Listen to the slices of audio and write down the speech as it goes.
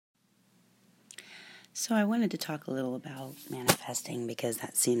So I wanted to talk a little about manifesting because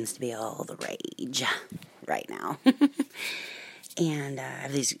that seems to be all the rage right now. And I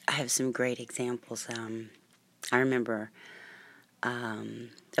have some great examples. I remember,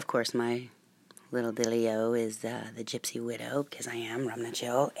 of course, my little Dilio is the gypsy widow because I am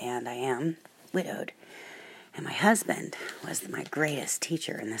Ramnachil and I am widowed. And my husband was my greatest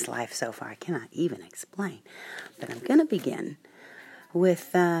teacher in this life so far. I cannot even explain. But I'm going to begin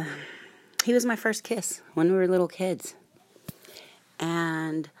with... he was my first kiss when we were little kids.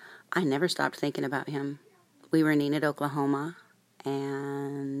 And I never stopped thinking about him. We were in Enid, Oklahoma,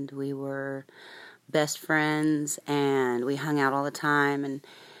 and we were best friends, and we hung out all the time, and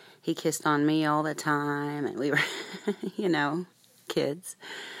he kissed on me all the time, and we were, kids.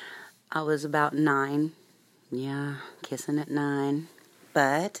 I was about 9. Yeah, kissing at 9.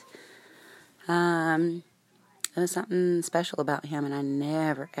 But, there was something special about him, and I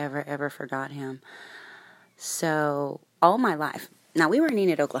never, ever, ever forgot him. So, all my life. Now, we were in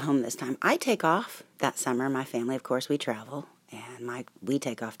Enid, Oklahoma this time. I take off that summer. My family, of course, we travel, and we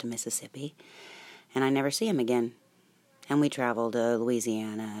take off to Mississippi, and I never see him again. And we travel to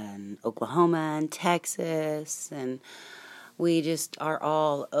Louisiana and Oklahoma and Texas, and we just are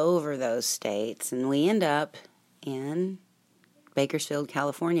all over those states, and we end up in Bakersfield,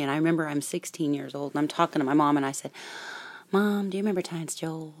 California. And I remember I'm 16 years old, and I'm talking to my mom, and I said, "Mom, do you remember Tynes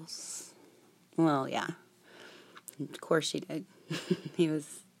Joel's?" Well, yeah. Of course she did. He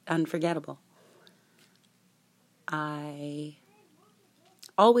was unforgettable. I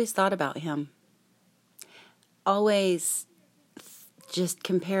always thought about him. Always just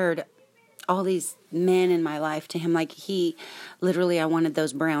compared all these men in my life to him. Like I wanted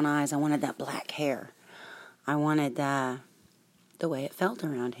those brown eyes. I wanted that black hair. I wanted the way it felt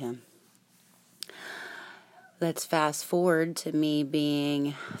around him. Let's fast forward to me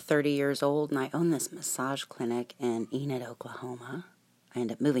being 30 years old, and I own this massage clinic in Enid, Oklahoma. I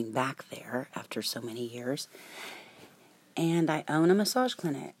ended up moving back there after so many years. And I own a massage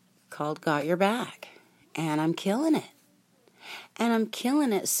clinic called Got Your Back. And I'm killing it. And I'm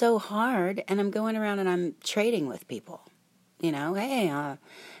killing it so hard, and I'm going around and I'm trading with people. Hey,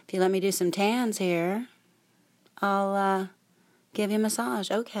 if you let me do some tans here, I'll give you a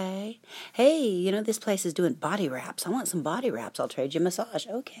massage. Okay. Hey, this place is doing body wraps. I want some body wraps. I'll trade you a massage.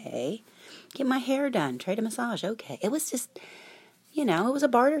 Okay. Get my hair done. Trade a massage. Okay. It was just, it was a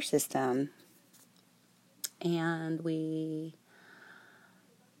barter system. And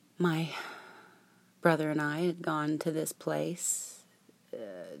my brother and I had gone to this place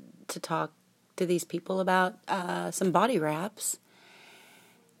to talk to these people about some body wraps,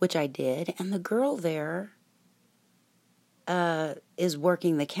 which I did. And the girl there is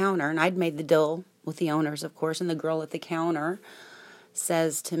working the counter, and I'd made the deal with the owners, of course, and the girl at the counter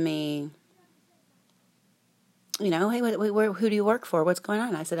says to me, "Hey, who do you work for? What's going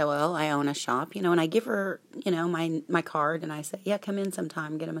on?" I said, "Oh, well, I own a shop," and I give her, my card, and I said, "Yeah, come in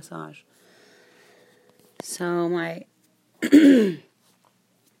sometime, get a massage." So my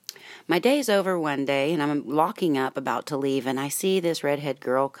day's over one day, and I'm locking up, about to leave, and I see this redhead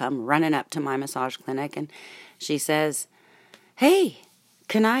girl come running up to my massage clinic, and she says, "Hey,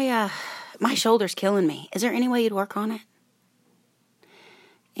 can my shoulder's killing me. Is there any way you'd work on it?"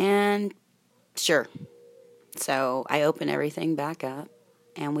 And sure. So I open everything back up,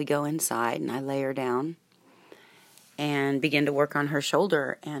 and we go inside, and I lay her down and begin to work on her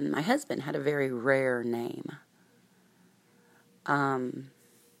shoulder. And my husband had a very rare name.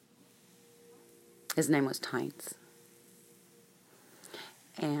 His name was Tynes.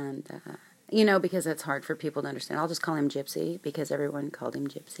 And, because it's hard for people to understand, I'll just call him Gypsy because everyone called him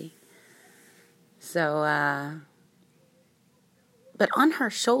Gypsy. So, but on her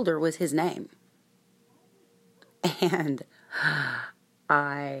shoulder was his name. And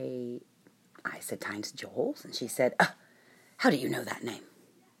I said, "Tynes Joel's?" And she said, "How do you know that name?"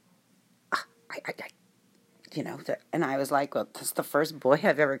 And I was like, "Well, that's the first boy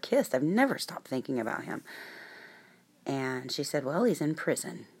I've ever kissed. I've never stopped thinking about him." And she said, "Well, he's in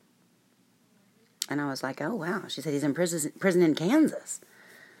prison." And I was like, "Oh, wow." She said, "He's in prison in Kansas."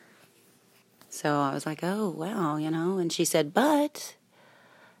 So I was like, "Oh, wow, And she said, "But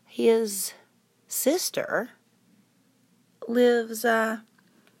his sister lives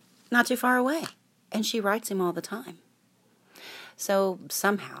not too far away, and she writes him all the time." So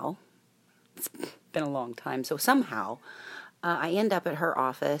somehow, it's been a long time, I end up at her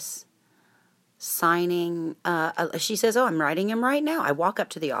office signing. She says, "Oh, I'm writing him right now." I walk up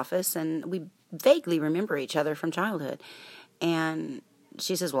to the office, and we vaguely remember each other from childhood. And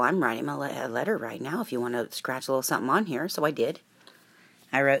she says, "Well, I'm writing him a letter right now if you want to scratch a little something on here." So I did.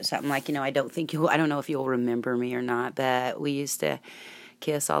 I wrote something like, I don't know if you'll remember me or not, but we used to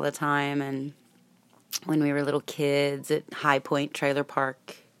kiss all the time, and when we were little kids at High Point Trailer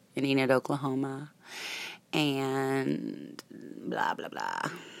Park in Enid, Oklahoma, and blah, blah, blah,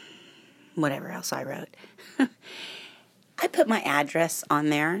 whatever else I wrote. I put my address on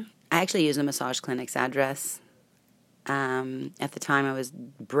there. I actually used the massage clinic's address. At the time, I was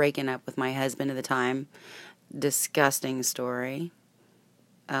breaking up with my husband at the time. Disgusting story.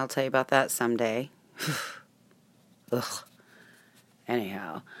 I'll tell you about that someday. Ugh.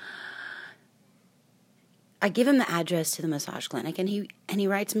 Anyhow, I give him the address to the massage clinic, and he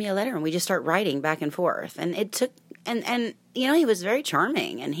writes me a letter, and we just start writing back and forth. And it took, and he was very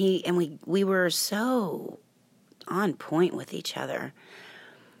charming, and we were so on point with each other.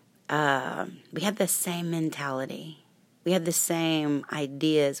 We had the same mentality. We had the same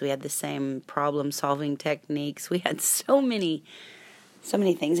ideas. We had the same problem-solving techniques. We had so many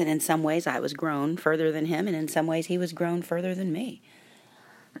things, and in some ways I was grown further than him, and in some ways he was grown further than me.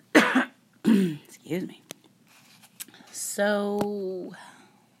 Excuse me. So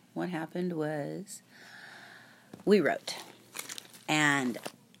what happened was we wrote, and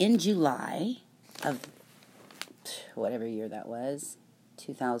in July of whatever year that was,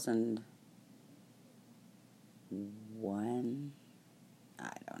 2001,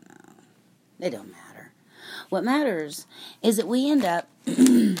 I don't know. It don't matter. What matters is that we end up,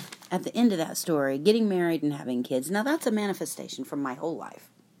 at the end of that story, getting married and having kids. Now, that's a manifestation from my whole life.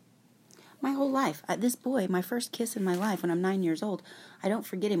 My whole life. This boy, my first kiss in my life when I'm 9 years old, I don't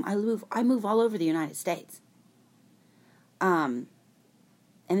forget him. I move all over the United States. And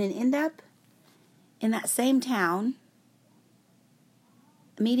then end up in that same town,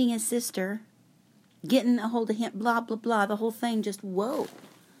 meeting his sister, getting a hold of him, blah, blah, blah, the whole thing, just whoa.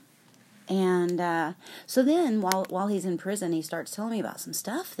 And so then, while he's in prison, he starts telling me about some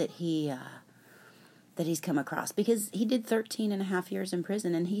stuff that he's come across, because he did 13 and a half years in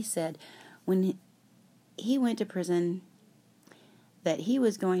prison, and he said when he went to prison that he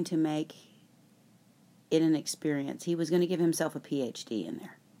was going to make it an experience. He was going to give himself a PhD in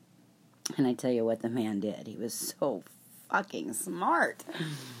there. And I tell you what the man did. He was so fucking smart.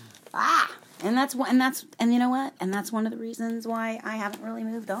 And you know what? And that's one of the reasons why I haven't really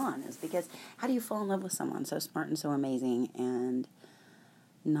moved on, is because how do you fall in love with someone so smart and so amazing and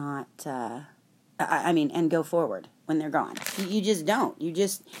not, and go forward when they're gone? You just don't. You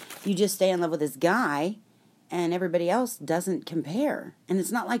just stay in love with this guy, and everybody else doesn't compare. And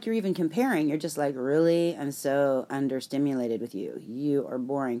it's not like you're even comparing. You're just like, really? I'm so understimulated with you. You are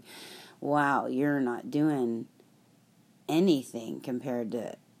boring. Wow, you're not doing anything compared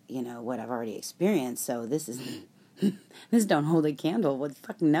to, what I've already experienced. So this don't hold a candle. Well,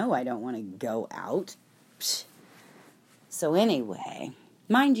 fuck no, I don't want to go out. Psh. So anyway,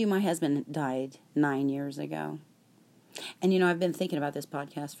 mind you, my husband died 9 years ago. And, I've been thinking about this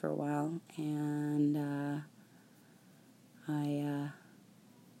podcast for a while, and I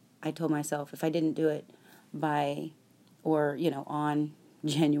told myself if I didn't do it on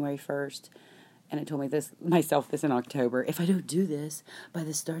January 1st, and I told myself this in October, if I don't do this by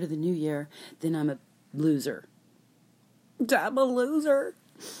the start of the new year, then I'm a loser. I'm a loser.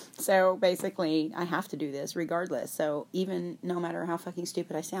 So basically, I have to do this regardless. So even no matter how fucking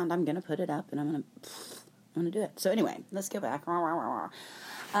stupid I sound, I'm going to put it up, and I'm going to do it. So anyway, let's go back.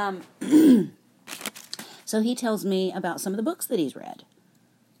 So he tells me about some of the books that he's read,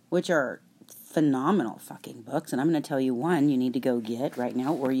 which are phenomenal fucking books, and I'm going to tell you one you need to go get right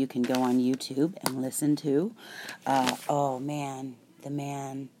now, or you can go on YouTube and listen to. The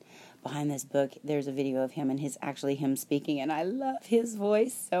man behind this book, there's a video of him, and him speaking, and I love his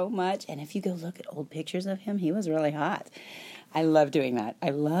voice so much. And if you go look at old pictures of him, he was really hot. I love doing that.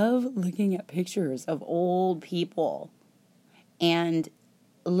 I love looking at pictures of old people and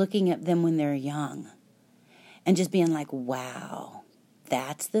looking at them when they're young and just being like, wow,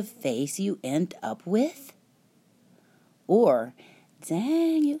 that's the face you end up with? Or,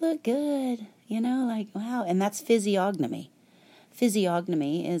 dang, you look good. Wow. And that's physiognomy.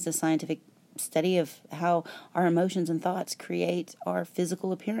 Physiognomy is a scientific study of how our emotions and thoughts create our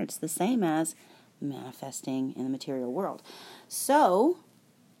physical appearance, the same as manifesting in the material world. So,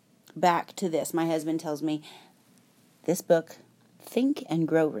 back to this. My husband tells me this book, Think and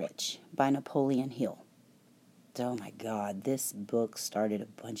Grow Rich by Napoleon Hill. Oh my God, this book started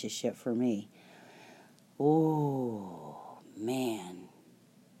a bunch of shit for me. Oh, man.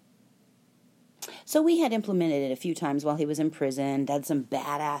 So we had implemented it a few times while he was in prison, did some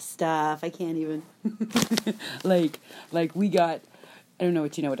badass stuff. I can't even, like we got, I don't know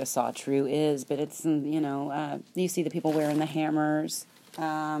what a sawtrue is, but it's, you see the people wearing the hammers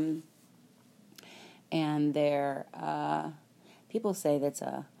And they're, people say that's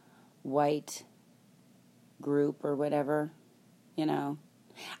a white group or whatever, you know.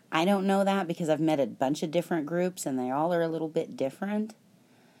 I don't know that because I've met a bunch of different groups and they all are a little bit different.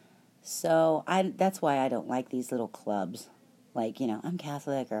 So that's why I don't like these little clubs. Like, you know, I'm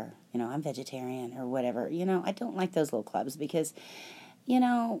Catholic or, you know, I'm vegetarian or whatever. You know, I don't like those little clubs because, you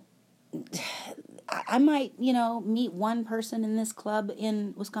know, I might, you know, meet one person in this club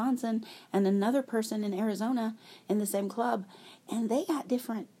in Wisconsin and another person in Arizona in the same club, and they got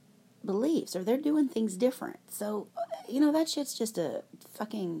different beliefs or they're doing things different. So, you know, that shit's just a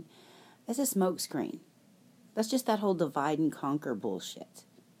fucking, that's a smokescreen. That's just that whole divide and conquer bullshit.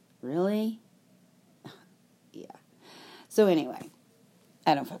 Really? Yeah. So anyway,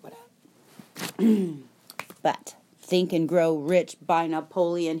 I don't fuck with that. But Think and Grow Rich by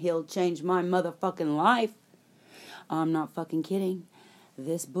Napoleon Hill changed my motherfucking life. I'm not fucking kidding.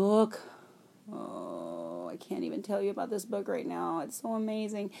 This book, oh, I can't even tell you about this book right now. It's so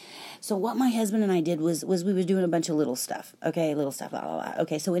amazing. So what my husband and I did was we were doing a bunch of little stuff. Okay, little stuff, blah, blah, blah.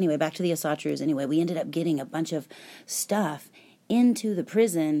 Okay, so anyway, back to the Asatrus. Anyway, we ended up getting a bunch of stuff into the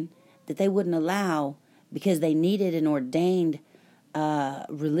prison that they wouldn't allow because they needed an ordained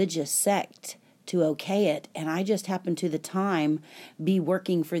religious sect to okay it, and I just happened to the time be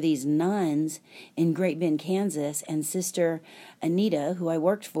working for these nuns in Great Bend, Kansas, and Sister Anita, who I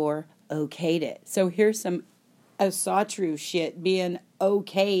worked for, okayed it. So here's some Asatru shit being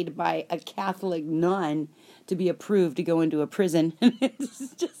okayed by a Catholic nun to be approved to go into a prison.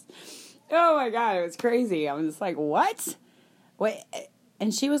 It's just, oh my God, it was crazy. I was just like, what? Wait,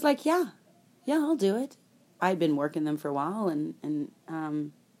 and she was like, yeah, I'll do it. I'd been working them for a while, and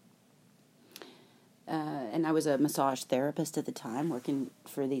I was a massage therapist at the time, working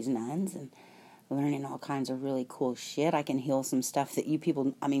for these nuns and learning all kinds of really cool shit. I can heal some stuff that you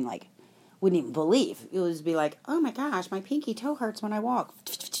people, I mean, like, wouldn't even believe. It would just be like, oh my gosh, my pinky toe hurts when I walk.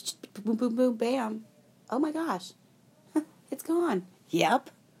 Boom, boom, boom, bam. Oh my gosh, it's gone. Yep.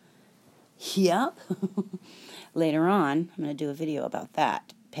 Later on, I'm going to do a video about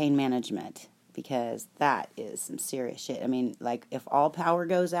that, pain management, because that is some serious shit. I mean, like, if all power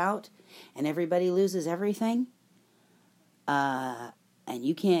goes out and everybody loses everything, and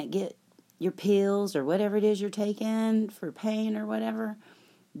you can't get your pills or whatever it is you're taking for pain or whatever,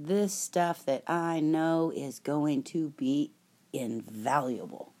 this stuff that I know is going to be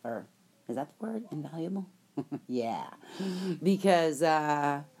invaluable. Or, is that the word? Invaluable? Yeah. Because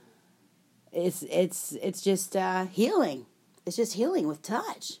it's just healing. It's just healing with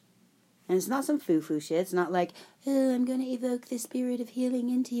touch. And it's not some foo-foo shit. It's not like, oh, I'm going to evoke the spirit of healing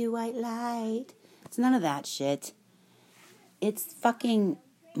into you, white light. It's none of that shit. It's fucking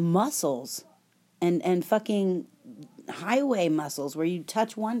muscles and fucking highway muscles where you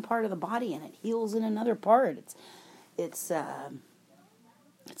touch one part of the body and it heals in another part. It's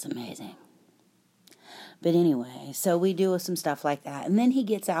amazing. But anyway, so we do some stuff like that. And then he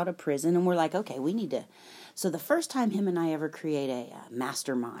gets out of prison and we're like, okay, we need to. So the first time him and I ever create a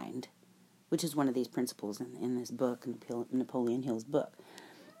mastermind, which is one of these principles in this book, Napoleon Hill's book.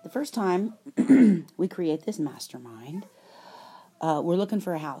 The first time we create this mastermind, we're looking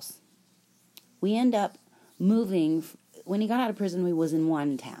for a house. We end up moving. When he got out of prison, we were in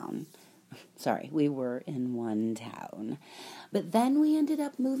one town. But then we ended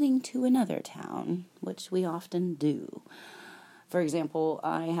up moving to another town, which we often do. For example,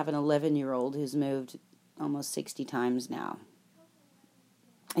 I have an 11-year-old who's moved almost 60 times now.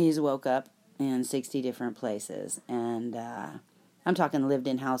 He's woke up in 60 different places. And I'm talking lived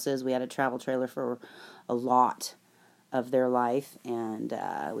in houses. We had a travel trailer for a lot of their life. And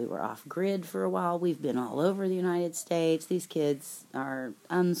we were off grid for a while. We've been all over the United States. These kids are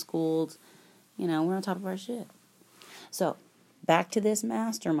unschooled. You know, we're on top of our shit. So, back to this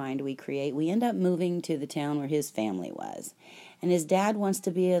mastermind we create. We end up moving to the town where his family was. And his dad wants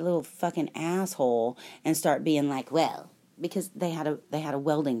to be a little fucking asshole and start being like, well, because they had a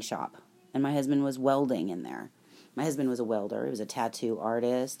welding shop. And my husband was welding in there. My husband was a welder. He was a tattoo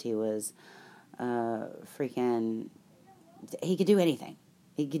artist. He was he could do anything.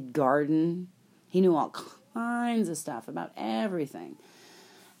 He could garden. He knew all kinds of stuff about everything.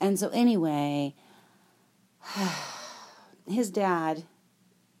 And so anyway, his dad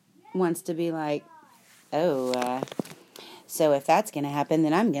wants to be like, oh, so if that's going to happen,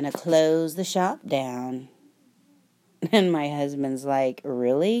 then I'm going to close the shop down. And my husband's like,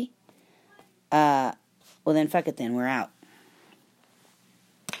 really? Well, then fuck it then. We're out.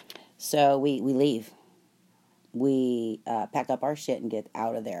 So we leave. We pack up our shit and get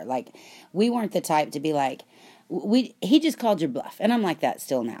out of there. Like, we weren't the type to be like, he just called your bluff. And I'm like that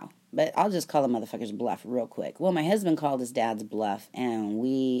still now. But I'll just call the motherfucker's bluff real quick. Well, my husband called his dad's bluff, and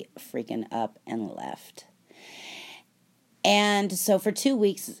we freaking up and left. And so for 2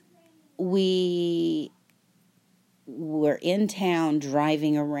 weeks, we were in town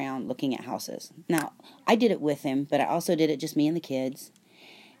driving around looking at houses. Now, I did it with him, but I also did it just me and the kids.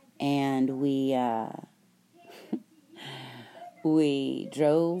 And we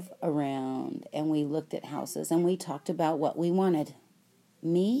drove around and we looked at houses and we talked about what we wanted.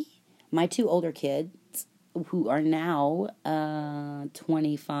 Me, my 2 older kids, who are now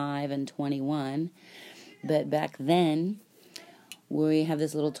 25 and 21, but back then, we have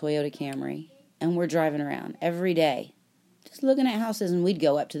this little Toyota Camry, and we're driving around every day, just looking at houses, and we'd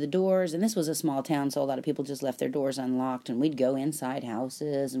go up to the doors, and this was a small town, so a lot of people just left their doors unlocked, and we'd go inside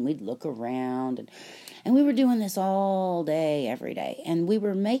houses, and we'd look around, and we were doing this all day, every day, and we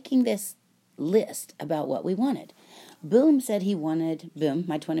were making this list about what we wanted. Boom said he wanted, Boom,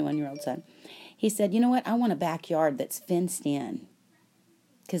 my 21-year-old son, he said, you know what, I want a backyard that's fenced in,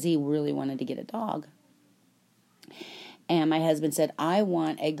 because he really wanted to get a dog. And my husband said, I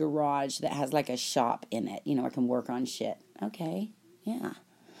want a garage that has like a shop in it, I can work on shit. Okay, yeah.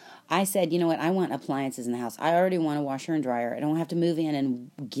 I said, you know what, I want appliances in the house. I already want a washer and dryer. I don't have to move in and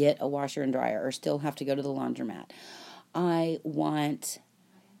get a washer and dryer or still have to go to the laundromat. I want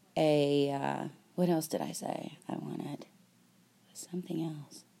what else did I say? I wanted something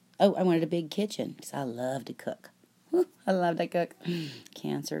else. Oh, I wanted a big kitchen because I love to cook. I love to cook.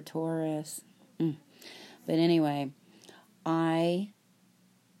 Cancer, Taurus. But anyway, I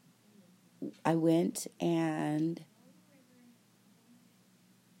went and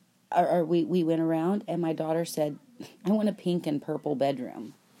we went around and my daughter said, I want a pink and purple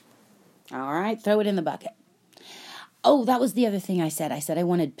bedroom. All right, throw it in the bucket. Oh, that was the other thing I said. I said I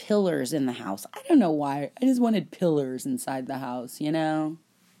wanted pillars in the house. I don't know why. I just wanted pillars inside the house, Come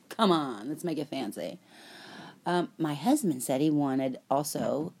on, let's make it fancy. My husband said he wanted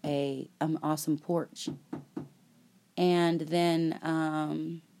also an awesome porch. And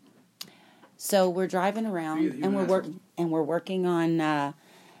then, so we're driving around and we're working on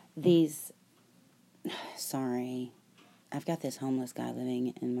these. Sorry, I've got this homeless guy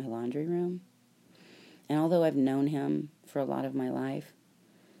living in my laundry room. And although I've known him for a lot of my life,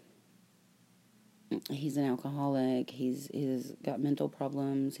 he's an alcoholic, he's got mental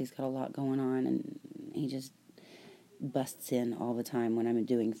problems, he's got a lot going on, and he just busts in all the time when I'm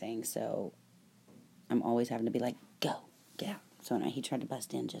doing things, so I'm always having to be like, go, get out. So he tried to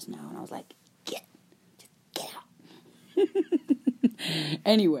bust in just now, and I was like, get out.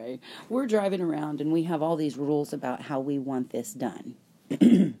 Anyway, we're driving around, and we have all these rules about how we want this done.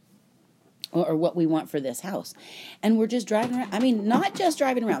 Or what we want for this house. And we're just driving around. I mean, not just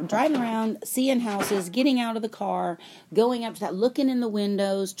driving around, seeing houses, getting out of the car, going up to that, looking in the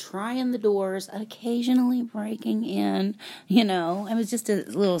windows, trying the doors, occasionally breaking in, It was just a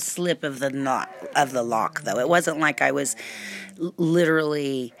little slip of the lock, though. It wasn't like I was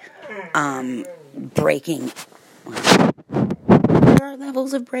literally breaking. There are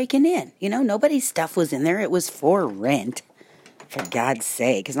levels of breaking in. Nobody's stuff was in there. It was for rent. For God's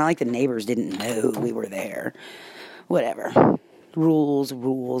sake, it's not like the neighbors didn't know we were there. Whatever. Rules are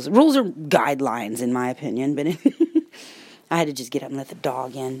guidelines, in my opinion, but I had to just get up and let the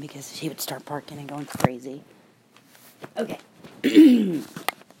dog in because she would start barking and going crazy. Okay.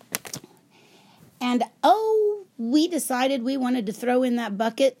 And, we decided we wanted to throw in that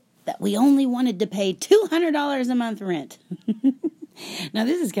bucket that we only wanted to pay $200 a month rent. Now,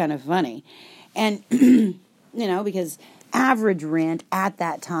 this is kind of funny. And, because average rent at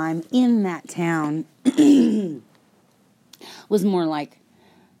that time in that town was more like,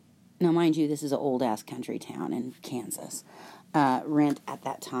 now mind you, this is an old-ass country town in Kansas. Rent at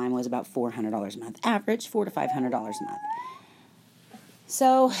that time was about $400 a month. Average, $400 to $500 a month.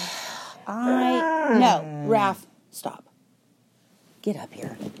 So, no, Raph, stop. Get up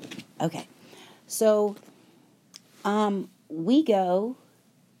here. Okay. So, we go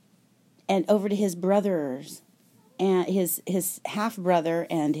and over to his brother's and his half-brother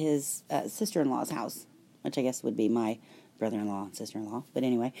and his sister-in-law's house, which I guess would be my brother-in-law and sister-in-law. But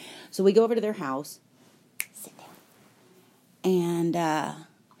anyway, so we go over to their house, sit down, and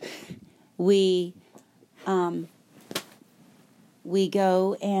we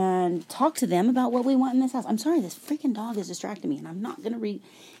go and talk to them about what we want in this house. I'm sorry, this freaking dog is distracting me, and I'm not going to read.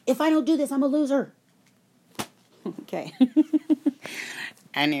 If I don't do this, I'm a loser. Okay.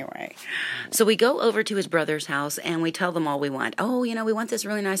 Anyway, so we go over to his brother's house and we tell them all we want. Oh, we want this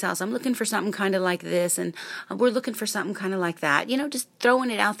really nice house. I'm looking for something kind of like this, and we're looking for something kind of like that. Just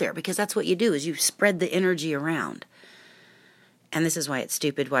throwing it out there, because that's what you do, is you spread the energy around. And this is why it's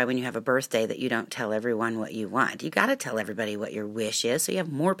stupid why when you have a birthday that you don't tell everyone what you want. You got to tell everybody what your wish is so you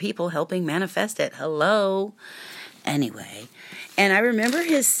have more people helping manifest it. Hello. Anyway, and I remember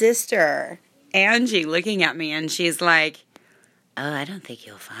his sister, Angie, looking at me, and she's like, "Oh, I don't think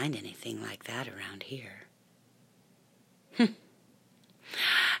you'll find anything like that around here."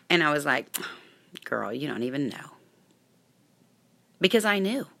 And I was like, "Girl, you don't even know." Because I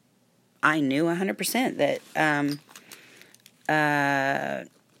knew 100% that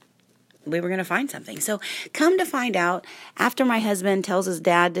we were going to find something. So come to find out, after my husband tells his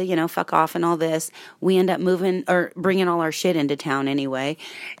dad to, fuck off and all this, we end up moving or bringing all our shit into town anyway,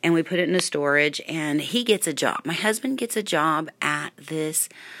 and we put it into storage, and he gets a job. My husband gets a job at this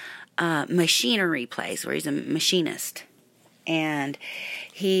machinery place where he's a machinist, and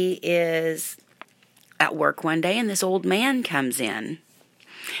he is at work one day, and this old man comes in.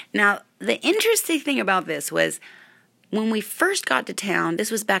 Now, the interesting thing about this was, when we first got to town,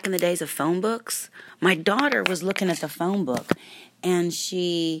 this was back in the days of phone books, my daughter was looking at the phone book, and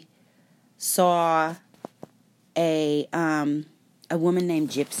she saw a woman named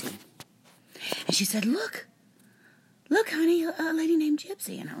Gypsy. And she said, look, honey, a lady named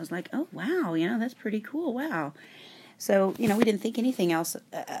Gypsy. And I was like, oh, wow, that's pretty cool, wow. So, we didn't think anything else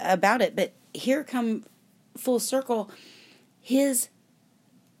about it, but here come full circle,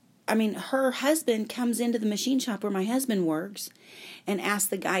 her husband comes into the machine shop where my husband works and asks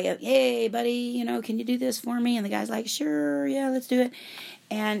the guy, "Hey, buddy, can you do this for me?" And the guy's like, "Sure, yeah, let's do it."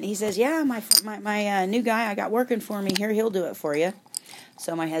 And he says, "Yeah, my new guy I got working for me here, he'll do it for you."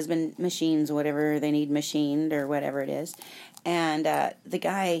 So my husband machines whatever they need machined or whatever it is. And the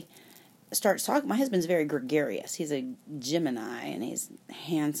guy starts talking. My husband's very gregarious. He's a Gemini, and he's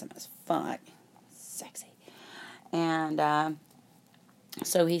handsome as fuck. Sexy. And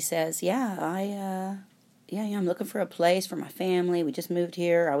so he says, I'm looking for a place for my family. We just moved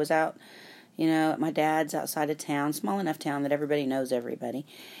here. I was out, at my dad's outside of town, small enough town that everybody knows everybody.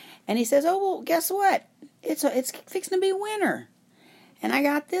 And he says, oh, well, guess what? It's fixing to be winter. And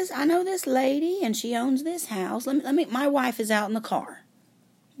I know this lady, and she owns this house. My wife is out in the car.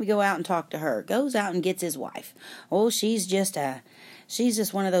 We go out and talk to her. Goes out and gets his wife. Oh, she's just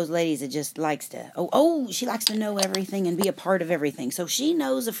one of those ladies that just likes to, she likes to know everything and be a part of everything. So she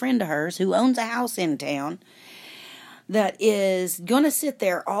knows a friend of hers who owns a house in town that is going to sit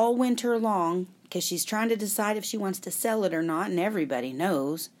there all winter long because she's trying to decide if she wants to sell it or not. And everybody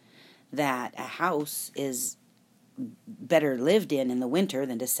knows that a house is better lived in the winter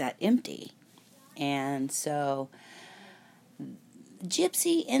than to sit empty. And so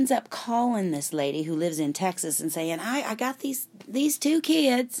Gypsy ends up calling this lady who lives in Texas and saying, I got these two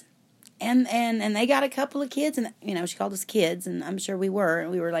kids, and they got a couple of kids, and she called us kids, and I'm sure we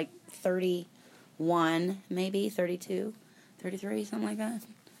were like 31, maybe 32, 33, something like that.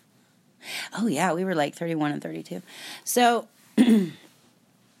 Oh yeah, we were like 31 and 32. So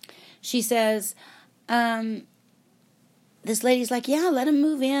she says, this lady's like, yeah, let them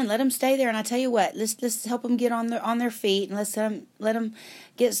move in, let them stay there, and I tell you what, let's help them get on their feet, and let them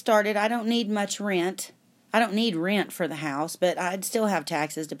get started. I don't need much rent. I don't need rent for the house, but I'd still have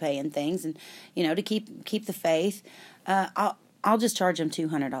taxes to pay and things, and to keep the faith. I'll just charge them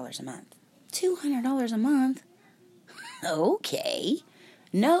 $200 a month. $200 a month? Okay.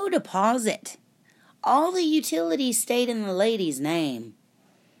 No deposit. All the utilities stayed in the lady's name.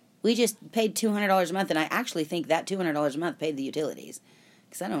 We just paid $200 a month, and I actually think that $200 a month paid the utilities,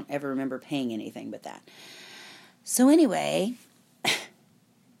 because I don't ever remember paying anything but that. So anyway,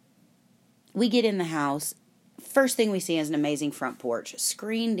 we get in the house. First thing we see is an amazing front porch,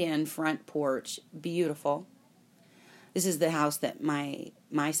 screened-in front porch, beautiful. This is the house that my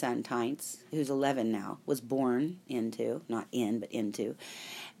son, Tynts, who's 11 now, was born into. Not in, but into.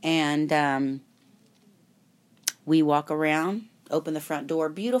 And we walk around. Open the front door,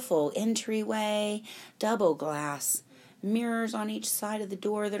 beautiful entryway, double glass, mirrors on each side of the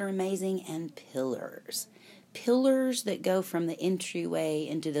door that are amazing, and pillars. Pillars that go from the entryway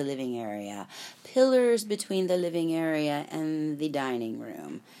into the living area. Pillars between the living area and the dining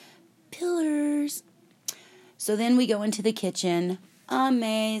room. Pillars. So then we go into the kitchen.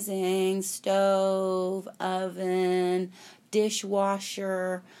 Amazing stove, oven,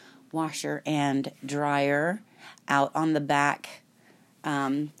 dishwasher, washer and dryer. Out on the back,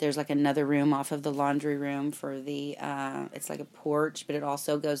 there's like another room off of the laundry room for the, it's like a porch, but it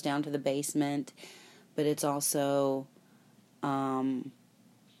also goes down to the basement, but it's also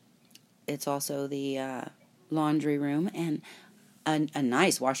it's also the laundry room and a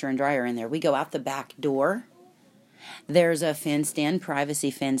nice washer and dryer in there. We go out the back door. There's a fenced-in,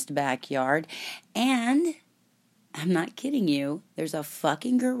 privacy-fenced backyard. And, I'm not kidding you, there's a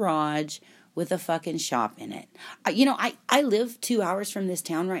fucking garage with a fucking shop in it. I live 2 hours from this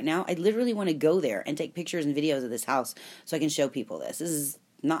town right now. I literally want to go there and take pictures and videos of this house so I can show people this.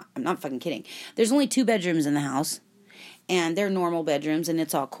 I'm not fucking kidding. There's only 2 bedrooms in the house, and they're normal bedrooms, and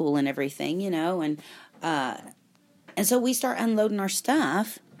it's all cool and everything, and so we start unloading our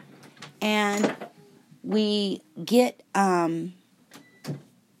stuff, and we get, we're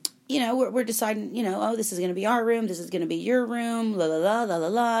deciding, this is going to be our room, this is going to be your room, la la la la la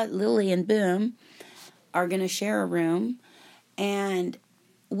la. Lily and Boom are going to share a room, and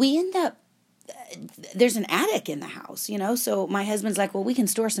we end up, there's an attic in the house, so my husband's like, well, we can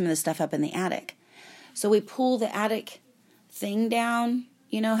store some of this stuff up in the attic. So we pull the attic thing down,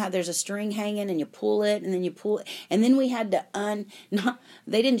 how there's a string hanging and you pull it and then you pull it. And then we had to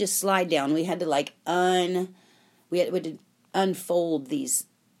they didn't just slide down. We had to we had to unfold these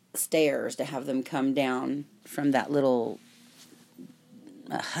stairs to have them come down from that little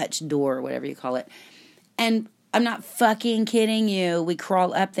hutch door or whatever you call it. And I'm not fucking kidding you. We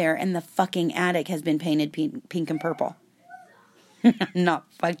crawl up there and the fucking attic has been painted pink and purple. I'm not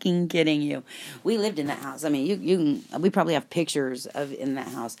fucking kidding you. We lived in that house. I mean, we probably have pictures of in that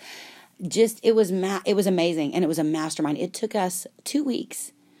house. It was amazing, and it was a mastermind. It took us 2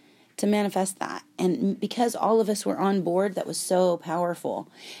 weeks to manifest that, and because all of us were on board, that was so powerful,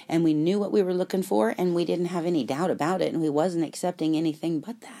 and we knew what we were looking for, and we didn't have any doubt about it, and we wasn't accepting anything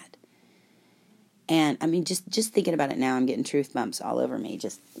but that. And I mean, just thinking about it now, I'm getting truth bumps all over me.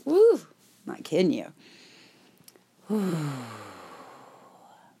 Just woo, not kidding you. Whew.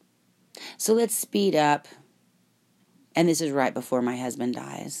 So let's speed up, and this is right before my husband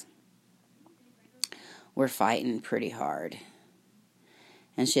dies. We're fighting pretty hard,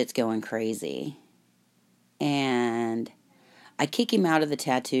 and shit's going crazy, and I kick him out of the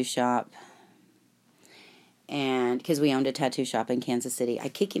tattoo shop, and because we owned a tattoo shop in Kansas City, I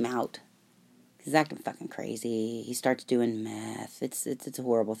kick him out. He's acting fucking crazy. He starts doing meth. It's a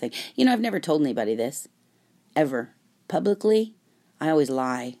horrible thing. I've never told anybody this, ever. Publicly, I always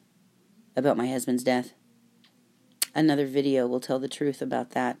lie about my husband's death. Another video will tell the truth about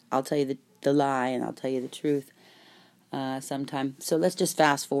that. I'll tell you the lie, and I'll tell you the truth sometime. So let's just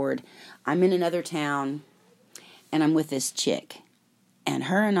fast forward. I'm in another town, and I'm with this chick. And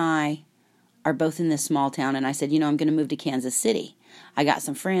her and I are both in this small town, and I said, I'm going to move to Kansas City. I got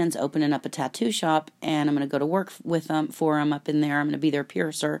some friends opening up a tattoo shop, and I'm going to go to work for them up in there. I'm going to be their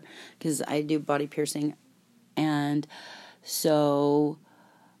piercer, because I do body piercing. And so...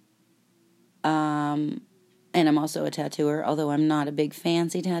 and I'm also a tattooer, although I'm not a big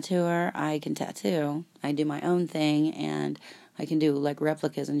fancy tattooer. I can tattoo. I do my own thing, and I can do,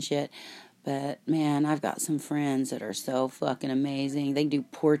 replicas and shit. But, man, I've got some friends that are so fucking amazing. They do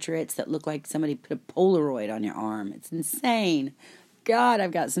portraits that look like somebody put a Polaroid on your arm. It's insane. God,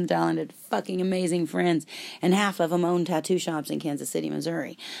 I've got some talented, fucking amazing friends. And half of them own tattoo shops in Kansas City,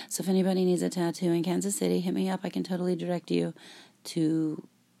 Missouri. So if anybody needs a tattoo in Kansas City, hit me up. I can totally direct you to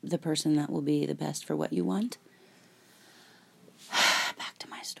the person that will be the best for what you want. Back to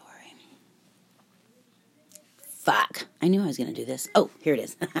my story. Fuck. I knew I was going to do this. Oh, here it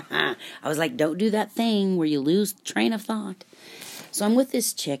is. I was like, don't do that thing where you lose train of thought. So I'm with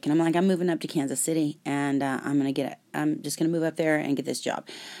this chick, and I'm moving up to Kansas City, and I'm just going to move up there and get this job.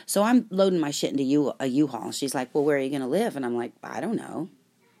 So I'm loading my shit into a U-Haul. She's like, well, where are you going to live? And I'm like, I don't know.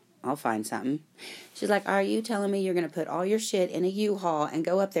 I'll find something. She's like, are you telling me you're going to put all your shit in a U-Haul and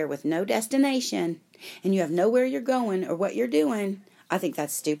go up there with no destination, and you have nowhere you're going or what you're doing? I think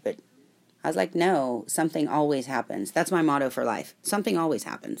that's stupid. I was like, no, something always happens. That's my motto for life. Something always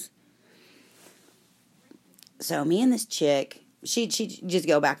happens. So me and this chick, she just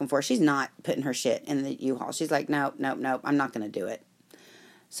go back and forth. She's not putting her shit in the U-Haul. She's like, nope, I'm not going to do it.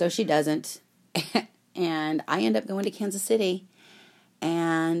 So she doesn't. And I end up going to Kansas City.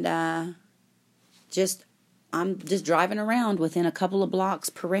 And I'm just driving around within a couple of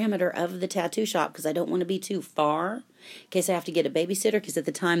blocks perimeter of the tattoo shop because I don't want to be too far in case I have to get a babysitter, because at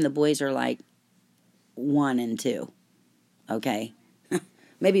the time the boys are like 1 and 2. Okay?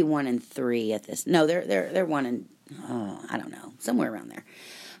 Maybe 1 and 3 at this. No, they're 1 and I don't know, somewhere around there.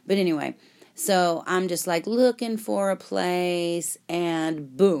 But anyway, so I'm just looking for a place,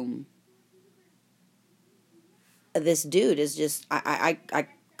 and boom. This dude is just, I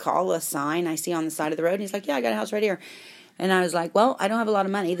call a sign I see on the side of the road, and he's like, yeah, I got a house right here. And I was like, well, I don't have a lot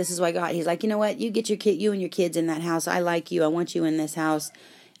of money. This is what I got. He's like, you know what? You get you and your kids in that house. I like you. I want you in this house.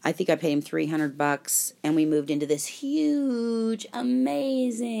 I think I paid him $300, and we moved into this huge,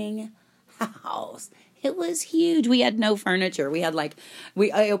 amazing house. It was huge. We had no furniture. We had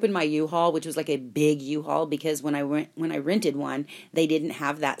I opened my U-Haul, which was like a big U-Haul, because when I rented one, they didn't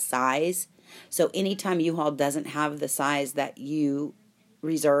have that size. So anytime U-Haul doesn't have the size that you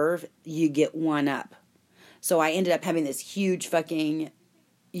reserve, you get one up. So I ended up having this huge fucking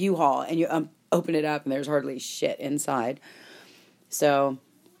U-Haul, and you open it up and there's hardly shit inside. So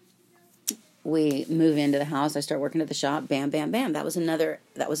we move into the house. I start working at the shop. Bam, bam, bam. That was another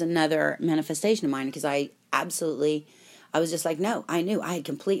manifestation of mine, because I was just like, no, I knew. I had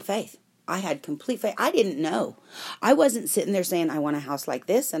complete faith. I didn't know. I wasn't sitting there saying, I want a house like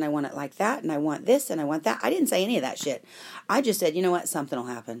this, and I want it like that, and I want this, and I want that. I didn't say any of that shit. I just said, you know what? Something will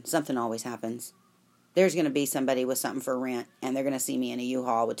happen. Something always happens. There's going to be somebody with something for rent, and they're going to see me in a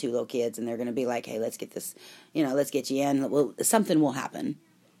U-Haul with 2 little kids, and they're going to be like, hey, let's get this, let's get you in. Well, something will happen.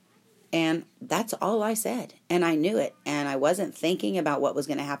 And that's all I said. And I knew it. And I wasn't thinking about what was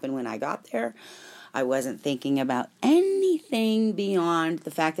going to happen when I got there. I wasn't thinking about anything beyond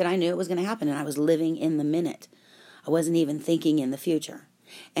the fact that I knew it was going to happen. And I was living in the minute. I wasn't even thinking in the future.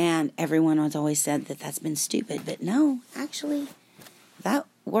 And everyone has always said that that's been stupid. But no, actually, that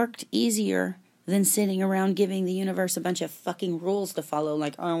worked easier than sitting around giving the universe a bunch of fucking rules to follow,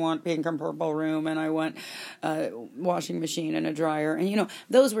 like, I want pink and purple room, and I want a washing machine and a dryer, and,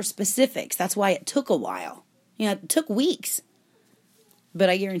 those were specifics. That's why it took a while. It took weeks. But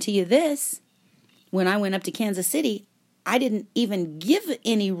I guarantee you this, when I went up to Kansas City, I didn't even give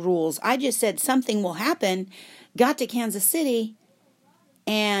any rules. I just said something will happen, got to Kansas City,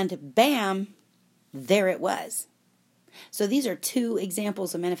 and bam, there it was. So these are 2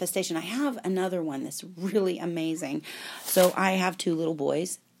 examples of manifestation. I have another one that's really amazing. So I have 2 little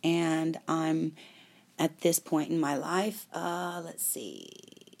boys, and I'm at this point in my life, I'm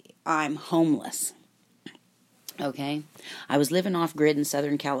homeless. Okay? I was living off-grid in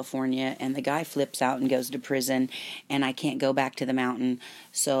Southern California, and the guy flips out and goes to prison, and I can't go back to the mountain.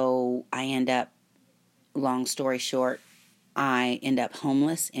 So I end up, long story short, I end up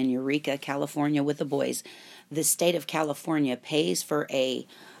homeless in Eureka, California with the boys. The state of California pays for a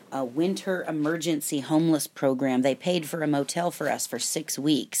winter emergency homeless program. They paid for a motel for us for 6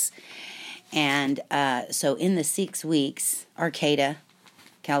 weeks. And so in the 6 weeks, Arcata,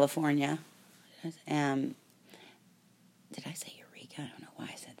 California. Did I say Eureka? I don't know why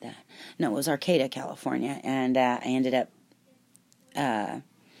I said that. No, it was Arcata, California. And I ended up, because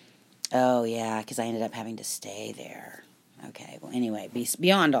I ended up having to stay there. Okay, well, anyway,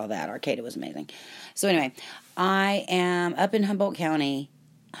 beyond all that, Arcata was amazing. So anyway, I am up in Humboldt County,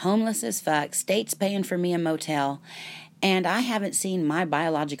 homeless as fuck, state's paying for me a motel, and I haven't seen my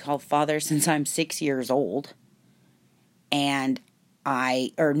biological father since I'm 6 years old. And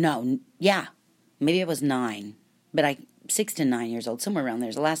maybe it was 9, but 6 to 9 years old, somewhere around there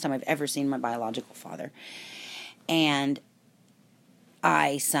is the last time I've ever seen my biological father. And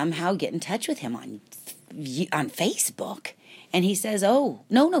I somehow get in touch with him on Facebook, and he says,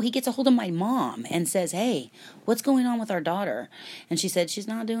 he gets a hold of my mom and says, hey, what's going on with our daughter? And she said, she's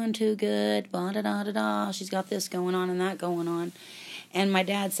not doing too good, blah-da-da-da-da, she's got this going on and that going on. And my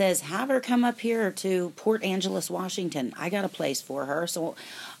dad says, have her come up here to Port Angeles, Washington. I got a place for her. So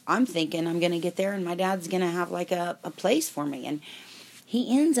I'm thinking I'm going to get there, and my dad's going to have like a place for me. And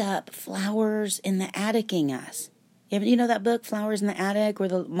he ends up flowers in the atticing us. You know that book, Flowers in the Attic, where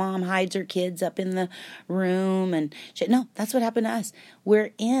the mom hides her kids up in the room and shit? No, that's what happened to us.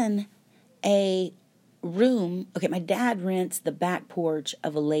 We're in a room. Okay, my dad rents the back porch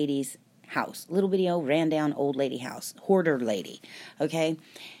of a lady's house. Little bitty old ran down old lady house. Hoarder lady. Okay?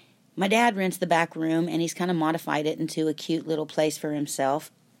 My dad rents the back room, and he's kind of modified it into a cute little place for himself.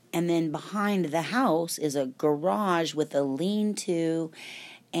 And then behind the house is a garage with a lean-to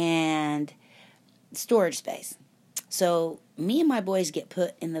and storage space. So me and my boys get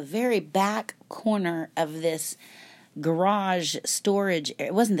put in the very back corner of this garage storage.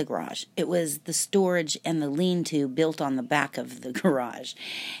 It wasn't the garage. It was the storage and the lean-to built on the back of the garage.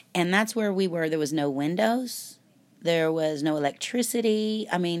 And that's where we were. There was no windows. There was no electricity.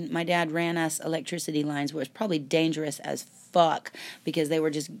 I mean, my dad ran us electricity lines where it was probably dangerous as fuck because they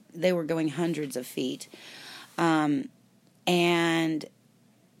were going hundreds of feet. And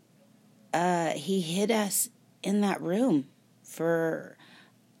he hid us in that room for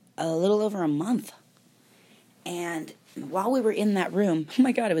a little over a month. And while we were in that room, oh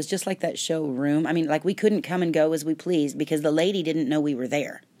my God, it was just like that show Room. I mean, like we couldn't come and go as we pleased because the lady didn't know we were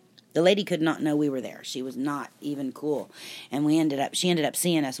there. The lady could not know we were there. She was not even cool. And she ended up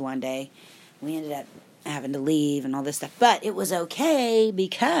seeing us one day. We ended up having to leave and all this stuff. But it was okay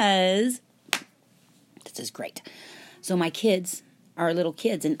because this is great. So my kids are little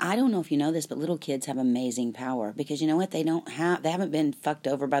kids, and I don't know if you know this, but little kids have amazing power because you know what? They haven't been fucked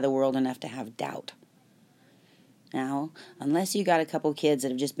over by the world enough to have doubt. Now, unless you got a couple kids that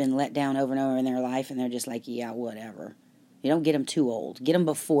have just been let down over and over in their life and they're just like, yeah, whatever. You don't get them too old. Get them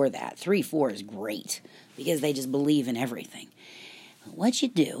before that. 3, 4 is great because they just believe in everything. What you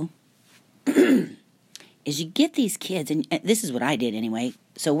do is you get these kids, and this is what I did anyway.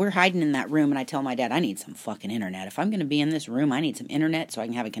 So we're hiding in that room, and I tell my dad, I need some fucking internet. If I'm going to be in this room, I need some internet so I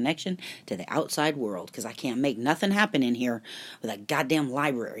can have a connection to the outside world because I can't make nothing happen in here with a goddamn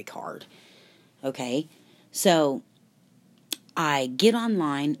library card. Okay? So I get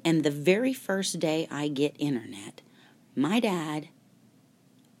online, and the very first day I get internet, my dad,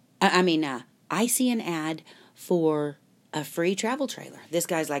 I see an ad for a free travel trailer. This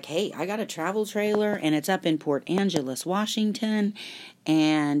guy's like, hey, I got a travel trailer, and it's up in Port Angeles, Washington,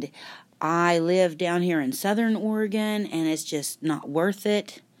 and I live down here in Southern Oregon, and it's just not worth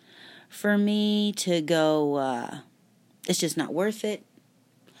it for me to go, it's just not worth it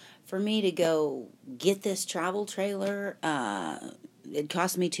for me to go get this travel trailer. It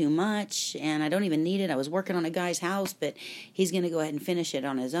cost me too much, and I don't even need it. I was working on a guy's house, but he's going to go ahead and finish it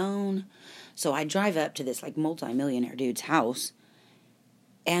on his own. So I drive up to this, like, multi-millionaire dude's house,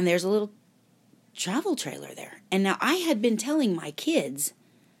 and there's a little travel trailer there. And now I had been telling my kids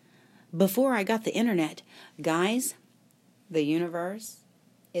before I got the internet, guys, the universe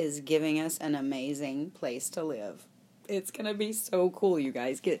is giving us an amazing place to live. It's going to be so cool, you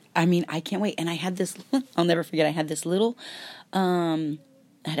guys. I can't wait. And I had this, I'll never forget, I had this little, I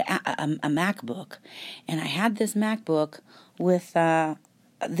had a MacBook. And I had this MacBook with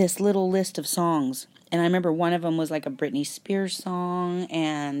this little list of songs. And I remember one of them was like a Britney Spears song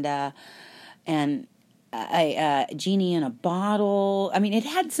and a Genie in a Bottle. I mean, it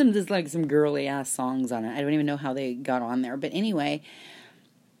had some girly-ass songs on it. I don't even know how they got on there. But anyway,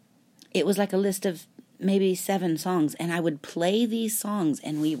 it was like a list of maybe 7 songs, and I would play these songs,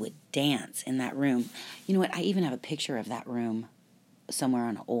 and we would dance in that room. You know what? I even have a picture of that room somewhere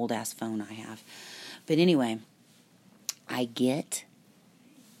on an old-ass phone I have. But anyway, I get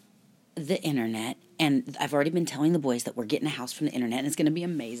the internet, and I've already been telling the boys that we're getting a house from the internet, and it's going to be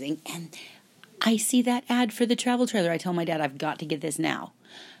amazing, and I see that ad for the travel trailer. I tell my dad, I've got to get this now.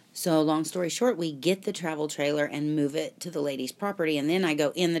 So, long story short, we get the travel trailer and move it to the lady's property, and then I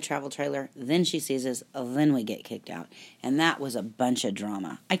go in the travel trailer, then she sees us, then we get kicked out. And that was a bunch of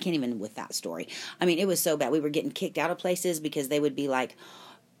drama. I can't even with that story. I mean, it was so bad. We were getting kicked out of places because they would be like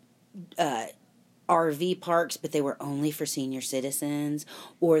RV parks, but they were only for senior citizens,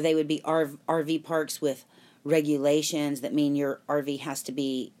 or they would be RV parks with regulations that mean your RV has to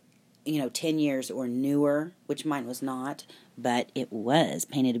be 10 years or newer, which mine was not, but it was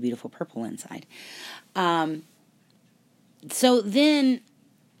painted a beautiful purple inside. So then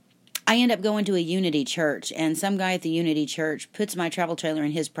I end up going to a Unity church, and some guy at the Unity church puts my travel trailer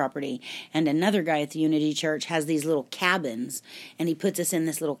in his property, and another guy at the Unity church has these little cabins, and he puts us in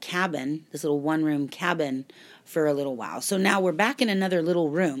this little cabin, this little one-room cabin for a little while. So now we're back in another little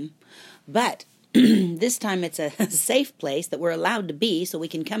room, but this time it's a safe place that we're allowed to be, so we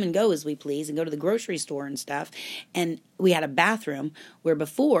can come and go as we please and go to the grocery store and stuff. And we had a bathroom where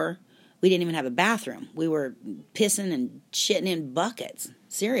before we didn't even have a bathroom. We were pissing and shitting in buckets.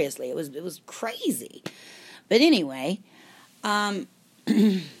 Seriously, it was crazy. But anyway, another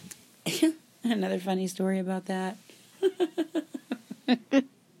funny story about that.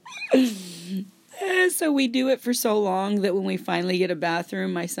 So we do it for so long that when we finally get a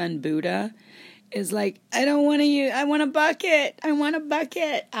bathroom, my son Buddha is like, I don't want to use, I want a bucket. I want a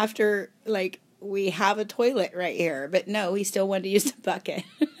bucket. After, we have a toilet right here. But no, he still wanted to use the bucket.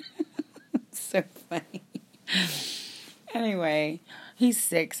 So funny. Anyway, he's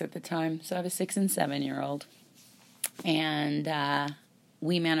 6 at the time. So I have a 6 and 7-year-old. And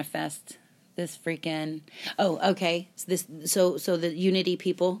we manifest this freaking... Oh, okay. So the Unity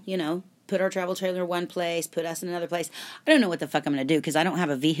people, put our travel trailer one place, put us in another place. I don't know what the fuck I'm going to do because I don't have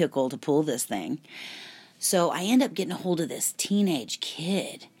a vehicle to pull this thing. So I end up getting a hold of this teenage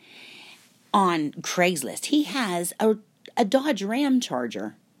kid on Craigslist. He has a Dodge Ram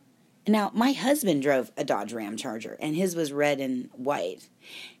Charger. Now, my husband drove a Dodge Ram Charger, and his was red and white.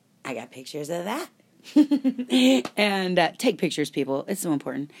 I got pictures of that. And take pictures, people. It's so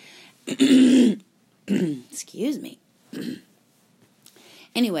important. Excuse me.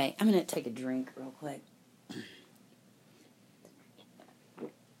 Anyway, I'm going to take a drink real quick.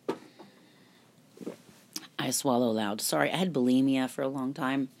 I swallow loud. Sorry, I had bulimia for a long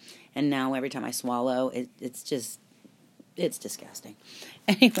time, And now every time I swallow, it's disgusting.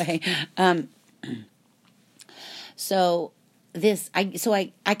 Anyway, so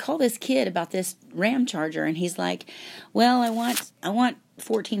I call this kid about this Ram Charger, and he's like, well, I want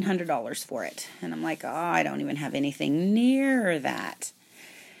 $1,400 for it. And I'm like, oh, I don't even have anything near that.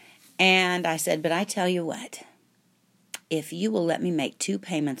 And I said, but I tell you what, if you will let me make 2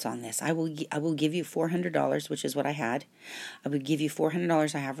 payments on this, I will give you $400, which is what I had. I would give you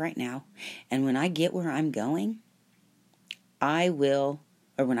 $400 I have right now. And when I get where I'm going,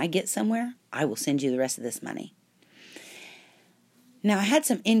 when I get somewhere, I will send you the rest of this money. Now, I had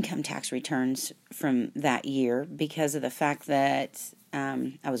some income tax returns from that year because of the fact that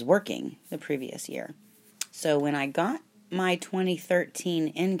I was working the previous year. So when I got my 2013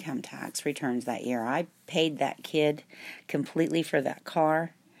 income tax returns that year, I paid that kid completely for that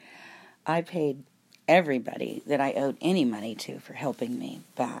car. I paid everybody that I owed any money to for helping me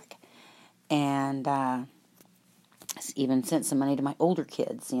back. And even sent some money to my older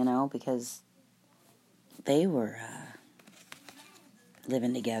kids, because they were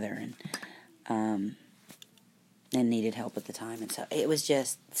living together and needed help at the time. And so it was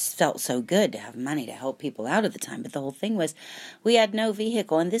just felt so good to have money to help people out at the time. But the whole thing was we had no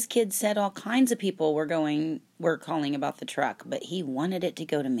vehicle. And this kid said all kinds of people were calling about the truck. But he wanted it to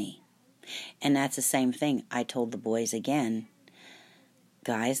go to me. And that's the same thing. I told the boys again,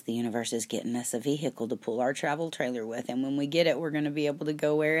 guys, the universe is getting us a vehicle to pull our travel trailer with. And when we get it, we're going to be able to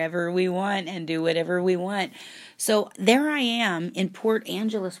go wherever we want and do whatever we want. So there I am in Port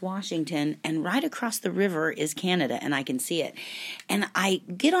Angeles, Washington, and right across the river is Canada, and I can see it. And I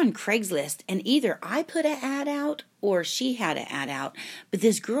get on Craigslist, and either I put an ad out or she had an ad out. But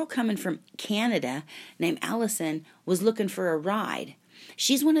this girl coming from Canada named Allison was looking for a ride.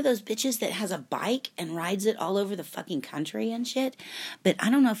 She's one of those bitches that has a bike and rides it all over the fucking country and shit. But I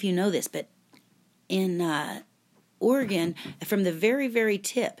don't know if you know this, but in Oregon, from the very, very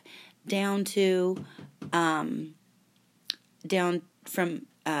tip down to is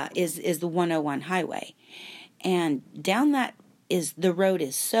the 101 highway, and down that the road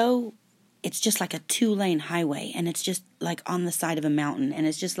is so. It's just like a 2-lane highway, and it's just like on the side of a mountain, and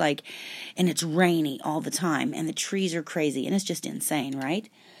it's just like, and it's rainy all the time, and the trees are crazy, and it's just insane, right?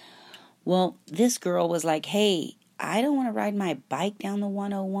 Well, this girl was like, hey, I don't want to ride my bike down the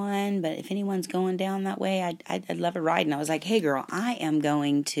 101, but if anyone's going down that way, I'd love a ride. And I was like, hey, girl, I am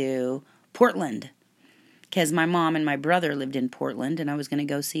going to Portland, because my mom and my brother lived in Portland, and I was going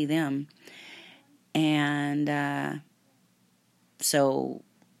to go see them. And so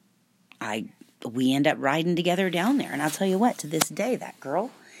we end up riding together down there. And I'll tell you what, to this day, that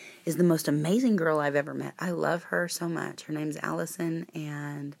girl is the most amazing girl I've ever met. I love her so much. Her name's Allison,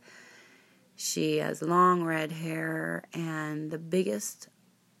 and she has long red hair and the biggest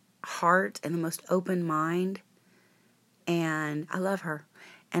heart and the most open mind. And I love her.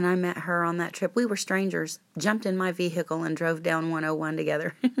 And I met her on that trip. We were strangers, jumped in my vehicle and drove down 101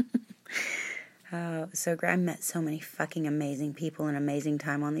 together. Oh, so great. I met so many fucking amazing people and amazing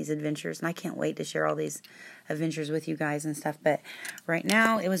time on these adventures, and I can't wait to share all these adventures with you guys and stuff. But right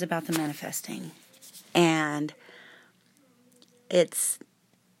now, it was about the manifesting. And it's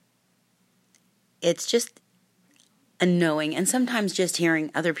just a knowing, and sometimes just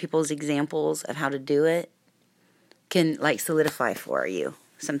hearing other people's examples of how to do it can like solidify for you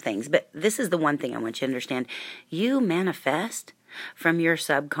some things. But this is the one thing I want you to understand. You manifest from your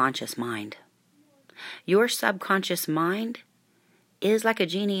subconscious mind. Your subconscious mind is like a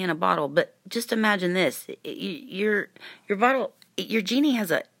genie in a bottle, but just imagine this. Your genie has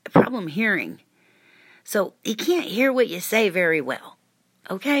a problem hearing. So he can't hear what you say very well.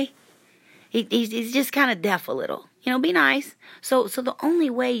 Okay? He's just kind of deaf a little. Be nice. So the only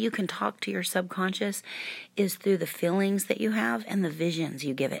way you can talk to your subconscious is through the feelings that you have and the visions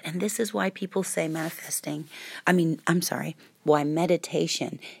you give it. And this is why people say why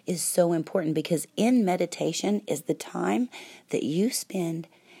meditation is so important, because in meditation is the time that you spend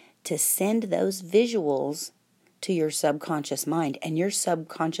to send those visuals to your subconscious mind. And your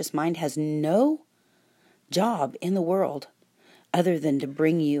subconscious mind has no job in the world other than to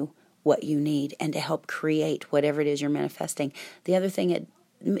bring you what you need and to help create whatever it is you're manifesting. The other thing,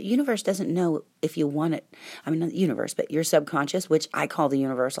 the universe doesn't know if you want it. Not the universe, but your subconscious, which I call the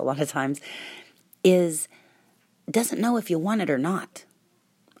universe a lot of times, doesn't know if you want it or not.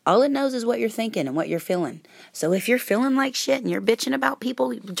 All it knows is what you're thinking and what you're feeling. So if you're feeling like shit and you're bitching about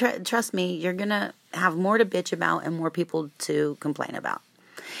people, trust me, you're going to have more to bitch about and more people to complain about.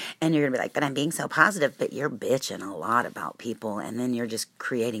 And you're going to be like, but I'm being so positive, but you're bitching a lot about people, and then you're just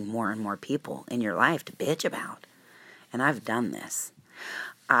creating more and more people in your life to bitch about. And I've done this.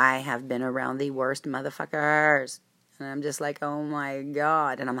 I have been around the worst motherfuckers. And I'm just like, oh my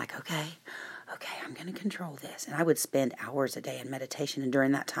God. And I'm like, okay, I'm going to control this. And I would spend hours a day in meditation. And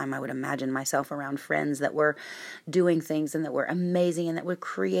during that time, I would imagine myself around friends that were doing things and that were amazing and that were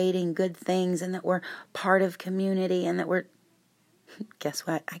creating good things and that were part of community and that were, guess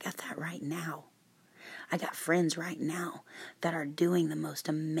what? I got that right now. I got friends right now that are doing the most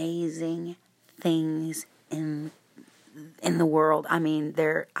amazing things in the world. I mean,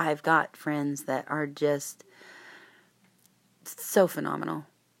 I've got friends that are just so phenomenal,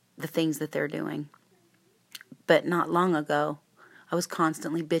 the things that they're doing. But not long ago, I was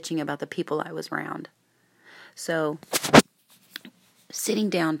constantly bitching about the people I was around. So, sitting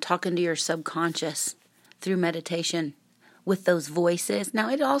down, talking to your subconscious through meditation with those voices. Now,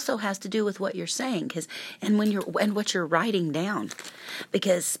 it also has to do with what you're saying, and what you're writing down,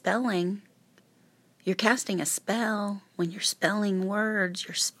 because spelling, you're casting a spell. When you're spelling words,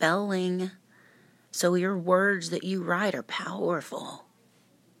 you're spelling. So your words that you write are powerful,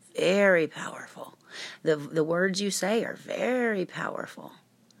 very powerful. The words you say are very powerful,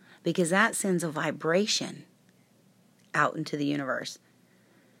 because that sends a vibration out into the universe.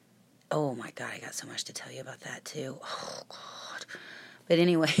 Oh my God, I got so much to tell you about that too. Oh God. But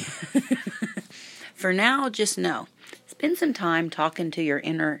anyway, for now, just know, spend some time talking to your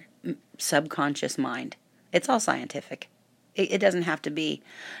inner subconscious mind. It's all scientific. It doesn't have to be,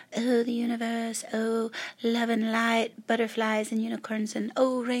 oh, the universe, oh, love and light, butterflies and unicorns, and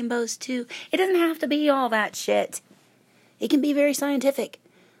oh, rainbows too. It doesn't have to be all that shit. It can be very scientific.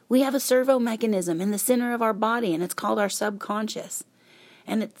 We have a servo mechanism in the center of our body, and it's called our subconscious.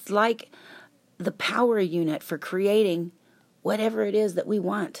 And it's like the power unit for creating whatever it is that we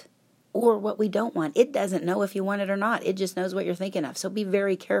want or what we don't want. It doesn't know if you want it or not. It just knows what you're thinking of. So be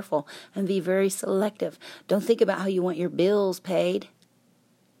very careful and be very selective. Don't think about how you want your bills paid,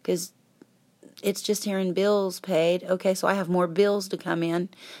 because it's just hearing bills paid. Okay, so I have more bills to come in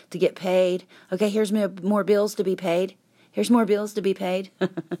to get paid. Okay, here's more bills to be paid. Here's more bills to be paid.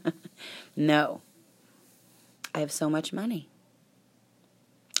 No. I have so much money.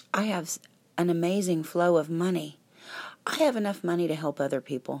 I have an amazing flow of money. I have enough money to help other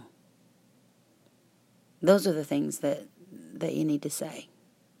people. Those are the things that you need to say.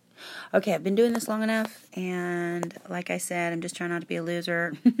 Okay, I've been doing this long enough, and like I said, I'm just trying not to be a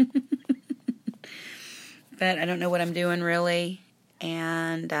loser. But I don't know what I'm doing really,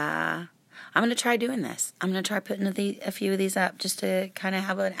 and I'm going to try doing this. I'm going to try putting a few of these up just to kind of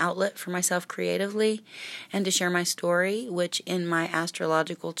have an outlet for myself creatively and to share my story, which in my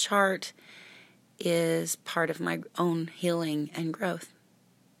astrological chart is part of my own healing and growth.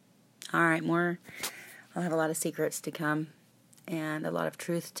 All right, I'll have a lot of secrets to come and a lot of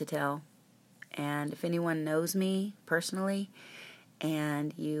truth to tell. And if anyone knows me personally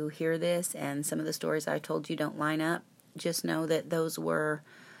and you hear this and some of the stories I told you don't line up, just know that those were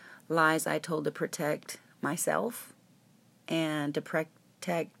lies I told to protect myself and to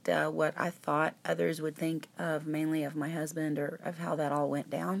protect what I thought others would think of, mainly of my husband, or of how that all went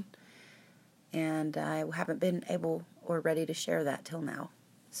down. And I haven't been able or ready to share that till now.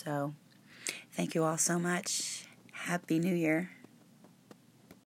 So thank you all so much. Happy New Year.